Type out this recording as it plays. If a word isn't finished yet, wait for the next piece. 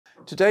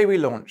Today we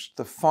launched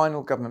the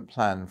final government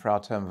plan for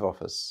our term of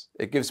office.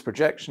 It gives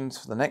projections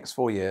for the next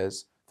 4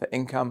 years for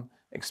income,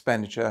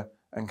 expenditure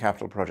and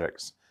capital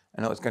projects,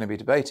 and it's going to be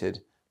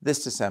debated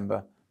this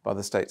December by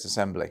the States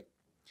Assembly.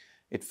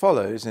 It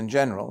follows, in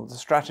general, the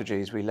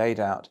strategies we laid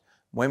out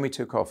when we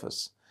took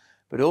office,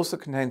 but also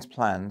contains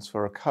plans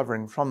for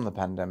recovering from the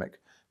pandemic,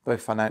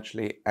 both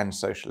financially and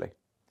socially.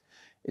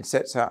 It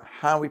sets out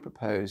how we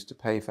propose to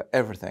pay for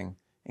everything,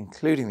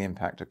 including the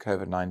impact of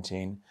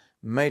COVID-19,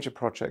 major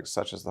projects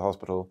such as the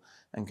hospital,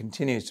 and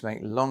continues to make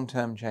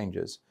long-term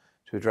changes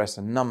to address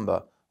a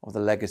number of the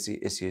legacy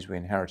issues we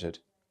inherited.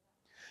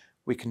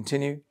 We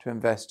continue to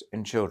invest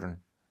in children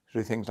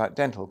through things like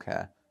dental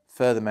care,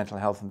 further mental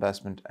health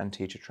investment and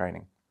teacher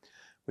training.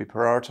 We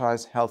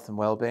prioritise health and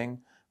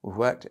well-being. We've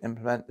worked to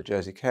implement the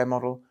Jersey Care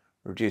model,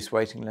 reduce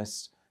waiting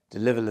lists,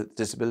 deliver the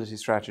disability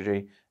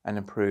strategy and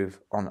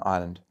improve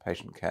on-island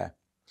patient care.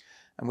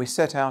 And we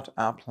set out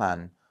our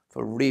plan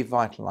for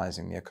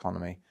revitalising the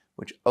economy,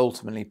 which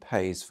ultimately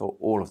pays for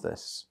all of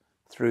this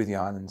through the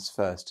island's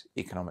first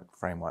economic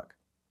framework.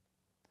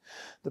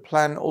 The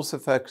plan also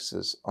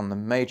focuses on the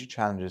major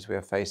challenges we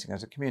are facing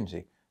as a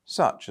community,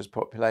 such as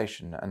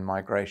population and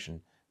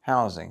migration,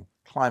 housing,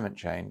 climate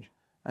change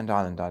and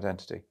island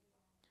identity.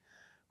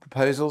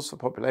 Proposals for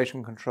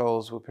population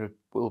controls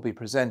will be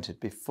presented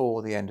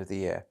before the end of the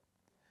year,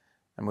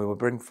 and we will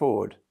bring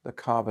forward the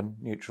carbon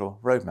neutral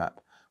roadmap,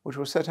 which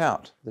will set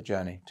out the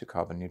journey to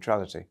carbon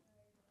neutrality.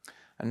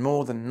 And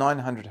more than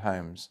 900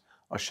 homes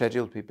are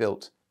scheduled to be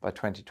built by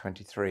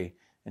 2023,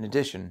 in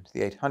addition to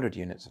the 800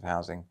 units of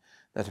housing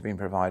that have been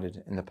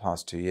provided in the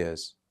past 2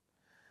 years.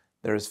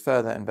 There is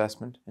further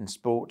investment in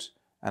sport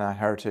and our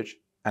heritage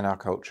and our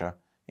culture,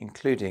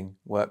 including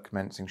work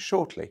commencing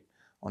shortly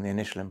on the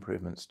initial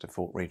improvements to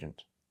Fort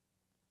Regent.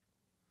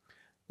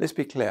 Let's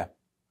be clear,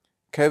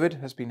 COVID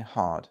has been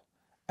hard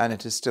and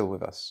it is still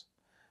with us.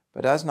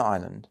 But as an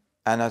island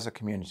and as a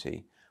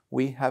community,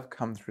 we have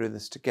come through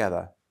this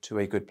together to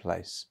a good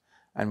place,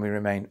 and we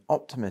remain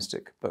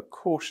optimistic but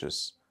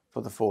cautious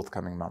for the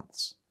forthcoming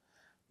months.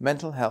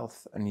 Mental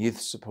health and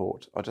youth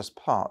support are just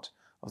part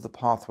of the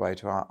pathway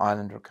to our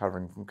island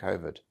recovering from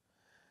COVID.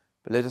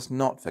 But let us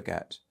not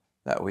forget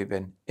that we've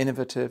been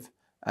innovative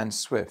and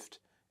swift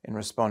in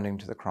responding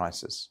to the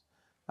crisis.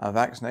 Our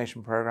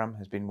vaccination programme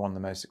has been one of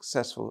the most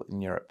successful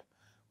in Europe.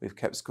 We've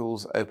kept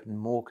schools open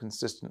more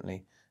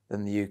consistently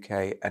than the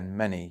UK and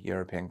many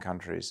European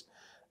countries,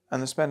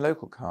 and the Spend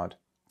Local card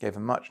gave a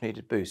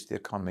much-needed boost to the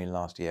economy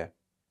last year.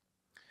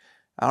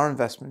 Our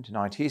investment in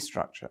IT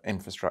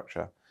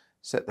infrastructure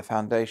set the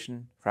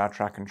foundation for our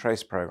track and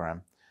trace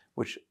programme,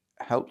 which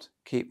helped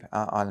keep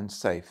our island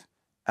safe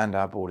and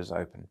our borders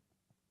open.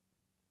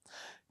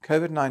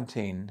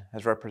 COVID-19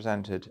 has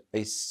represented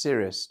a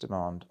serious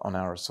demand on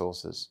our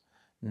resources,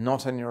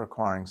 not only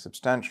requiring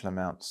substantial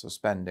amounts of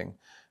spending,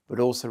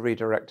 but also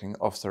redirecting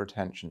officer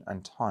attention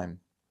and time.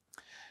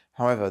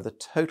 However, the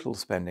total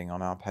spending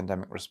on our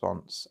pandemic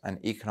response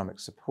and economic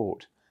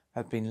support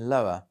have been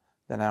lower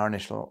than our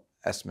initial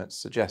estimates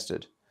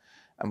suggested,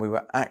 and we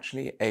were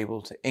actually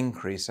able to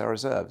increase our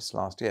reserves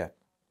last year.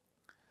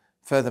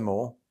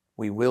 Furthermore,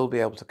 we will be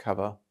able to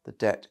cover the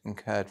debt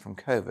incurred from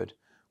COVID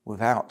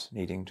without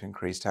needing to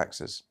increase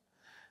taxes,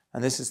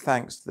 and this is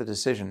thanks to the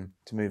decision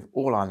to move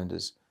all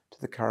islanders to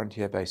the current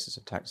year basis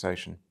of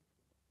taxation.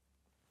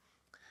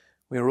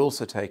 We are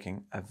also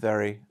taking a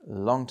very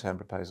long-term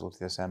proposal to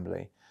the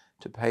Assembly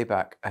to pay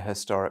back a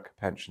historic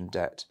pension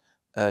debt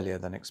earlier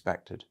than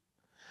expected.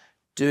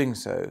 Doing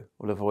so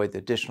will avoid the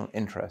additional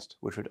interest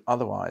which would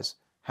otherwise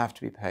have to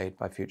be paid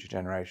by future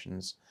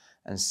generations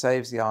and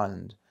saves the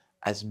island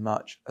as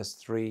much as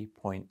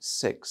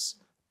 £3.6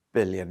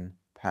 billion.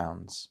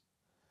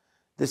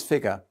 This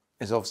figure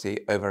is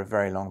obviously over a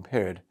very long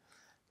period,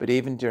 but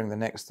even during the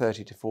next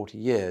 30 to 40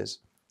 years,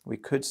 we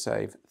could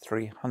save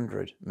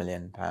 £300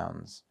 million.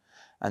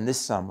 And this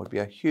sum would be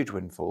a huge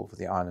windfall for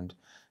the island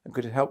and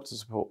could help to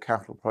support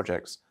capital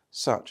projects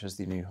such as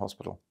the new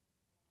hospital.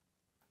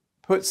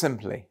 Put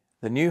simply,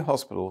 the new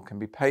hospital can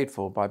be paid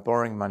for by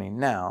borrowing money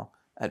now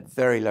at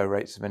very low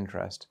rates of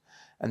interest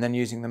and then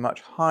using the much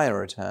higher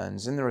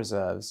returns in the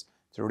reserves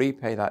to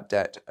repay that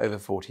debt over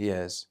 40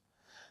 years.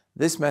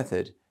 This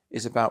method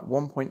is about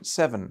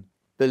 £1.7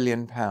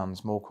 billion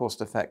more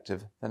cost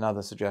effective than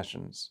other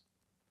suggestions.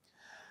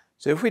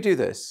 So if we do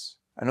this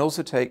and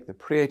also take the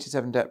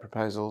pre-87 debt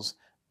proposals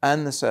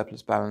and the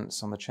surplus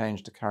balance on the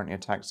change to current year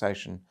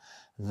taxation,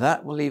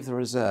 that will leave the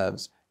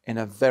reserves in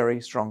a very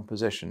strong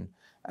position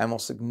and will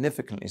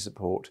significantly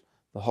support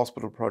the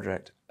hospital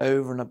project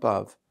over and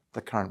above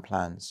the current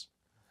plans.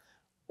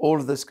 All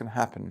of this can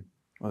happen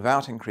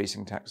without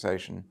increasing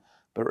taxation,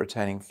 but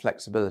retaining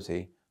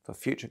flexibility for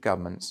future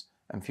governments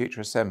and future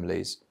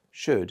assemblies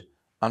should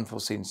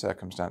unforeseen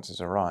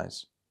circumstances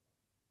arise.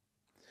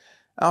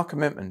 Our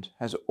commitment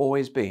has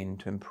always been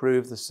to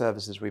improve the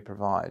services we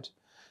provide,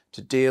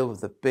 to deal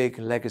with the big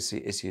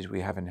legacy issues we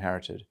have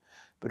inherited,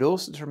 but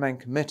also to remain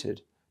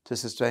committed to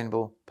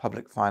sustainable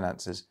public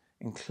finances,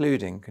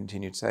 including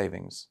continued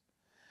savings.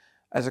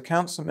 As a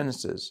Council of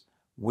Ministers,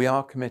 we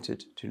are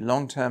committed to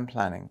long-term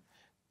planning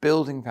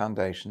building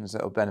foundations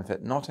that will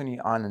benefit not only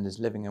islanders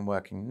living and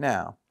working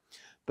now,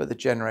 but the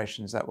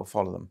generations that will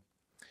follow them.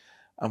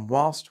 And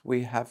whilst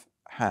we have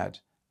had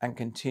and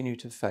continue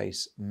to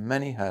face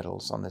many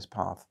hurdles on this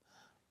path,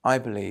 I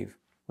believe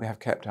we have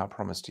kept our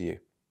promise to you.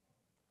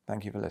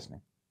 Thank you for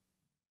listening.